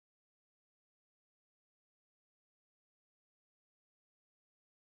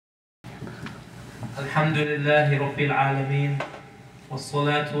الحمد لله رب العالمين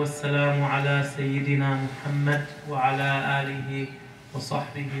والصلاة والسلام على سيدنا محمد وعلى آله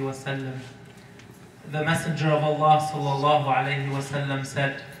وصحبه وسلم. The Messenger of Allah sallallahu alayhi wasallam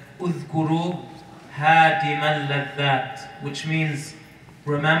said, "Udhkuru hadim al-ladhat," which means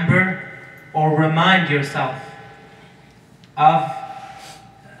remember or remind yourself of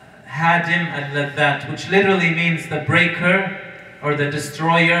hadim al-ladhat, which literally means the breaker or the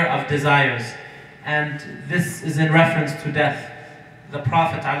destroyer of desires. And this is in reference to death. The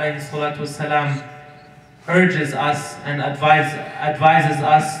Prophet ﷺ urges us and advises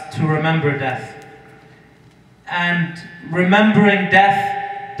us to remember death. And remembering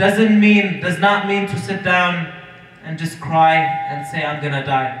death does not mean to sit down and just cry and say, I'm gonna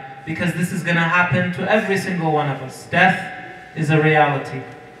die. Because this is gonna happen to every single one of us. Death is a reality.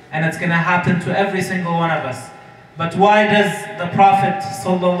 And it's gonna happen to every single one of us. But why does the Prophet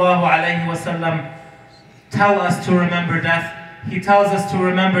ﷺ tell us to remember death? He tells us to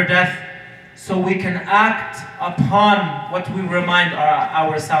remember death so we can act upon what we remind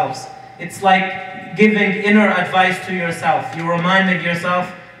ourselves. It's like giving inner advice to yourself. You're reminding yourself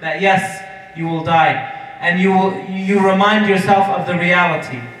that yes, you will die. And you remind yourself of the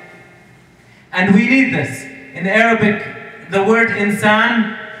reality. And we need this. In Arabic, the word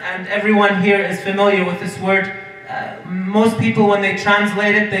insan, and everyone here is familiar with this word. Most people, when they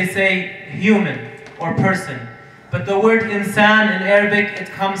translate it, they say human or person. But the word insan in Arabic, it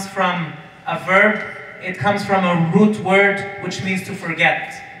comes from a verb. It comes from a root word which means to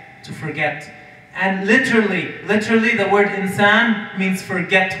forget. To forget. And literally the word insan means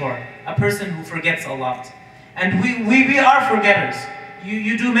forgetter. A person who forgets a lot. And we are forgetters.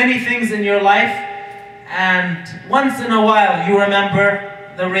 You do many things in your life, and once in a while you remember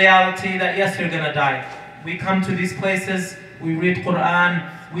the reality that yes, you're gonna die. We come to these places, we read Quran,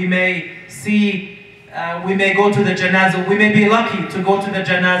 we may go to the janazah, we may be lucky to go to the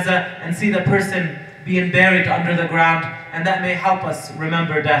janazah and see the person being buried under the ground, and that may help us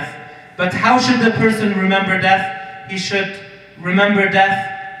remember death. But how should the person remember death? He should remember death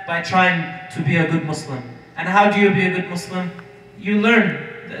by trying to be a good Muslim. And how do you be a good Muslim? You learn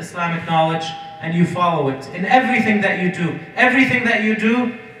the Islamic knowledge and you follow it. In everything that you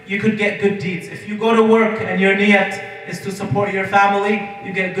do, you could get good deeds. If you go to work and your niyat is to support your family,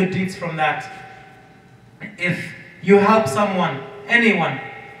 you get good deeds from that. If you help someone, anyone,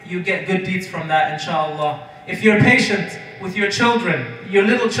 you get good deeds from that, inshallah. If you're patient with your children, your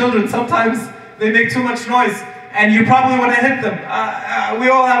little children, sometimes they make too much noise and you probably want to hit them. We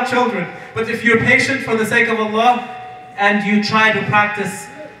all have children. But if you're patient for the sake of Allah and you try to practice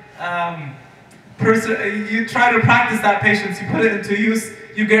that patience, you put it into use,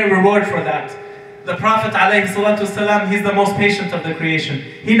 you get a reward for that. The Prophet ﷺ, he's the most patient of the creation.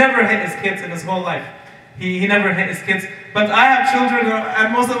 He never hit his kids in his whole life. He never hit his kids. But I have children,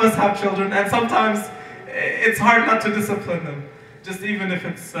 and most of us have children, and sometimes it's hard not to discipline them, just even if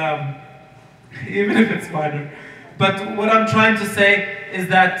it's minor. But what I'm trying to say is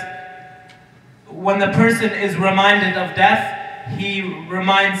that when the person is reminded of death, he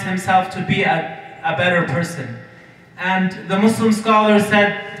reminds himself to be a better person. And the Muslim scholar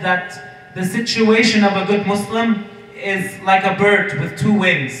said that the situation of a good Muslim is like a bird with two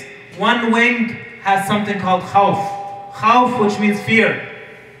wings. One wing has something called khawf. Khawf, which means fear.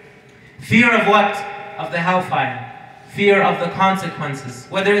 Fear of what? Of the hellfire. Fear of the consequences.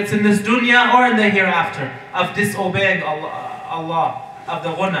 Whether it's in this dunya or in the hereafter. Of disobeying Allah. Of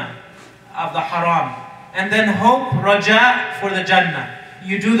the ghuna. Of the haram. And then hope, raja, for the Jannah.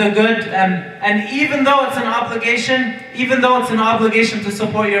 You do the good, and even though it's an obligation to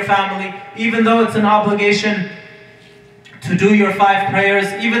support your family, even though it's an obligation to do your 5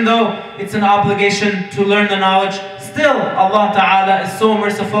 prayers, even though it's an obligation to learn the knowledge, still Allah Ta'ala is so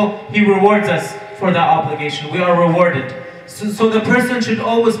merciful, He rewards us for that obligation. We are rewarded. So the person should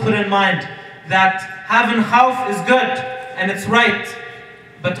always put in mind that having khawf is good, and it's right,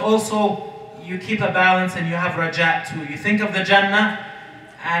 but also you keep a balance and you have raja too. You think of the Jannah,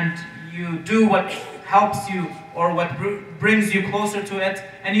 and you do what helps you or what brings you closer to it,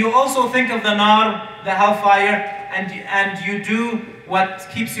 and you also think of the nar, the hellfire, and you do what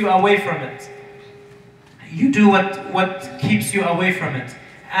keeps you away from it. You do what keeps you away from it.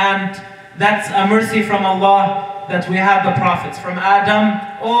 And that's a mercy from Allah that we have the prophets, from Adam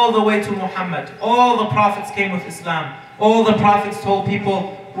all the way to Muhammad. All the prophets came with Islam. All the prophets told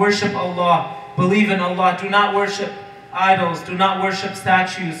people, worship Allah, believe in Allah, do not worship idols, do not worship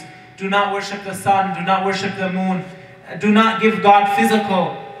statues, do not worship the sun, do not worship the moon, do not give God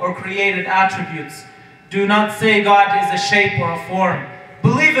physical or created attributes. Do not say God is a shape or a form.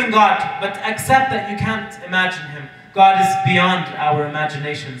 Believe in God, but accept that you can't imagine Him. God is beyond our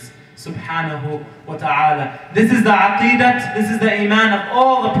imaginations. Subhanahu wa ta'ala. This is the aqidat, this is the iman of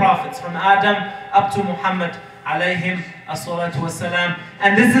all the prophets from Adam up to Muhammad alayhim as-salatu was-salam.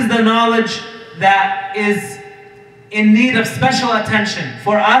 And this is the knowledge that is in need of special attention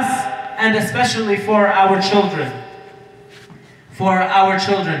for us and especially for our children. For our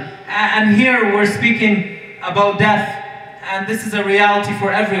children. And here we're speaking about death, and this is a reality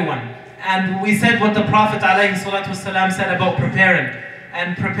for everyone. And we said what the Prophet ﷺ said about preparing.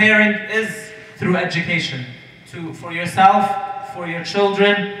 And preparing is through education. For yourself, for your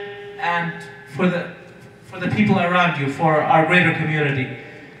children, and for the people around you, for our greater community.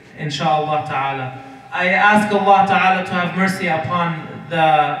 Inshallah ta'ala. I ask Allah ta'ala to have mercy upon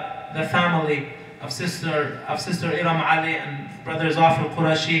the family of Sister Iram Ali and Brother Zafar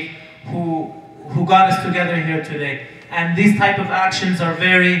Qurashi who got us together here today. And these type of actions are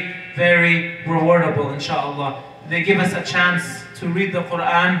very, very rewardable, inshallah. They give us a chance to read the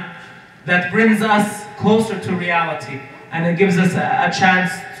Quran that brings us closer to reality. And it gives us a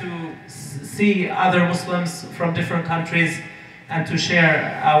chance to see other Muslims from different countries and to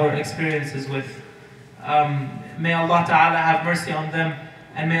share our experiences with. May Allah Ta'ala have mercy on them,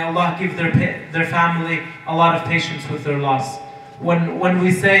 and may Allah give their family a lot of patience with their loss. When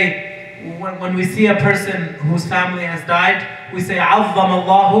we see a person whose family has died, we say عَظَّمَ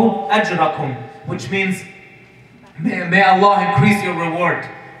اللَّهُ أَجْرَكُمْ, which means may Allah increase your reward.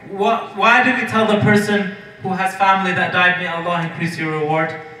 Why do we tell the person who has family that died, may Allah increase your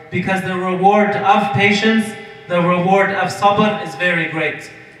reward? Because the reward of patience, the reward of sabr is very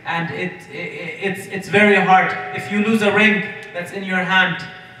great. And it's very hard. If you lose a ring that's in your hand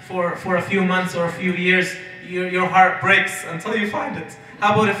for a few months or a few years, your heart breaks until you find it.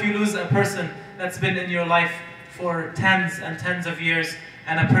 How about if you lose a person that's been in your life for tens and tens of years,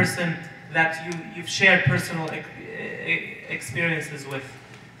 and a person that you've shared personal experiences with?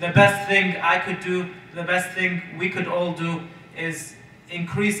 The best thing I could do, the best thing we could all do is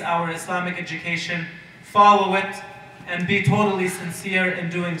increase our Islamic education, follow it, and be totally sincere in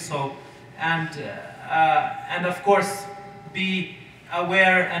doing so. And of course, be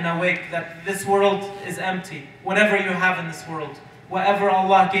aware and awake that this world is empty. Whatever you have in this world, whatever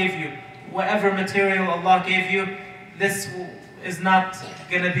Allah gave you, whatever material Allah gave you, this is not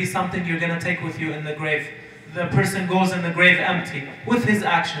going to be something you're going to take with you in the grave. The person goes in the grave empty, with his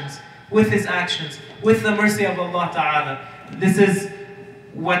actions, with the mercy of Allah Ta'ala. This is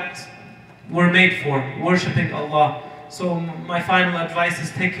what we're made for, worshipping Allah. So my final advice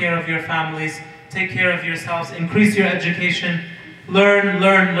is take care of your families, take care of yourselves, increase your education,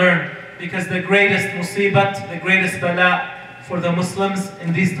 learn, because the greatest musibat, the greatest bala for the Muslims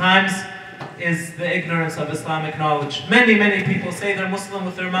in these times is the ignorance of Islamic knowledge. Many people say they're Muslim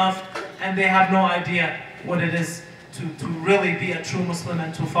with their mouth, and they have no idea what it is to really be a true Muslim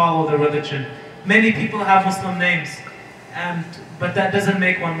and to follow the religion. Many people have Muslim names, but that doesn't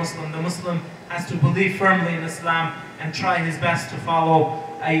make one Muslim. The Muslim has to believe firmly in Islam and try his best to follow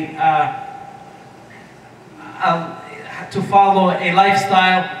a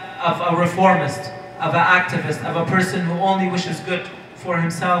lifestyle of a reformist, of an activist, of a person who only wishes good for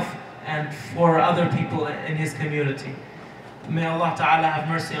himself and for other people in his community. May Allah Ta'ala have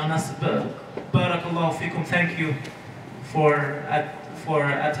mercy on us. Barakallahu fikum. Thank you for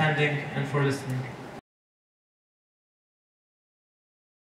attending and for listening.